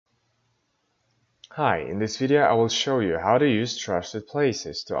Hi, in this video I will show you how to use Trusted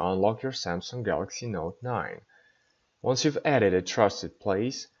Places to unlock your Samsung Galaxy Note 9. Once you've added a trusted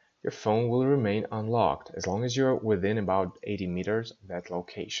place, your phone will remain unlocked as long as you're within about 80 meters of that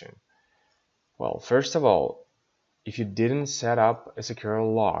location. Well, first of all, if you didn't set up a secure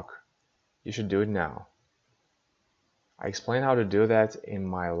lock, you should do it now. I explained how to do that in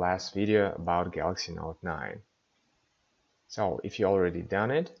my last video about Galaxy Note 9. So, if you already done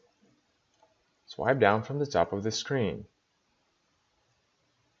it, swipe down from the top of the screen.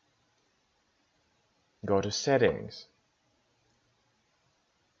 Go to Settings.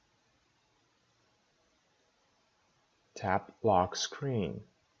 Tap Lock Screen.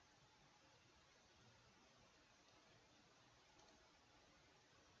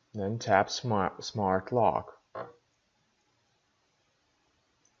 Then tap Smart Lock.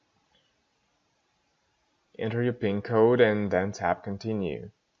 Enter your PIN code and then tap Continue.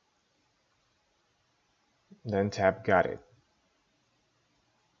 Then tap Got it.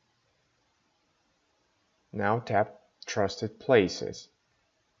 Now tap Trusted Places.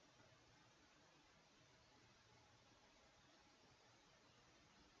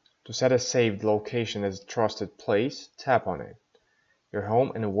 To set a saved location as a trusted place, tap on it. Your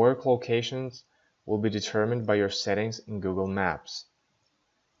home and work locations will be determined by your settings in Google Maps.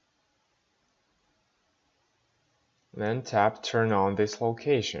 Then tap Turn on this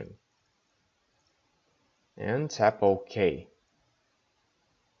location. And tap OK.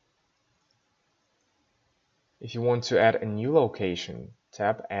 If you want to add a new location,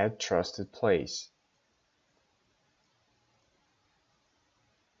 tap Add Trusted Place.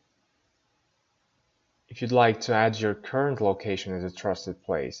 If you'd like to add your current location as a trusted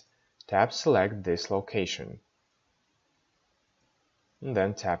place, tap Select this location. And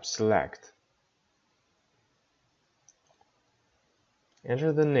then tap Select.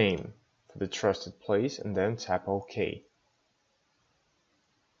 Enter the name for the trusted place and then tap OK.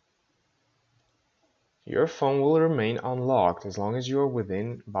 Your phone will remain unlocked as long as you are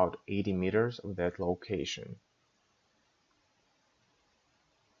within about 80 meters of that location.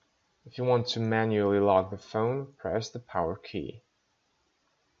 If you want to manually lock the phone, press the power key.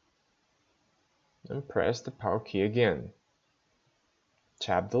 Then press the power key again.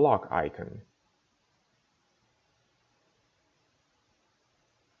 Tap the lock icon.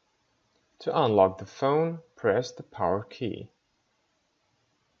 To unlock the phone, press the power key.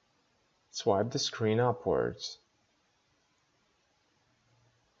 Swipe the screen upwards.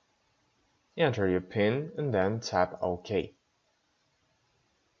 Enter your PIN and then tap OK.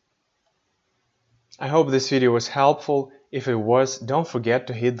 I hope this video was helpful. If it was, don't forget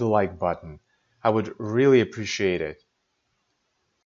to hit the like button. I would really appreciate it.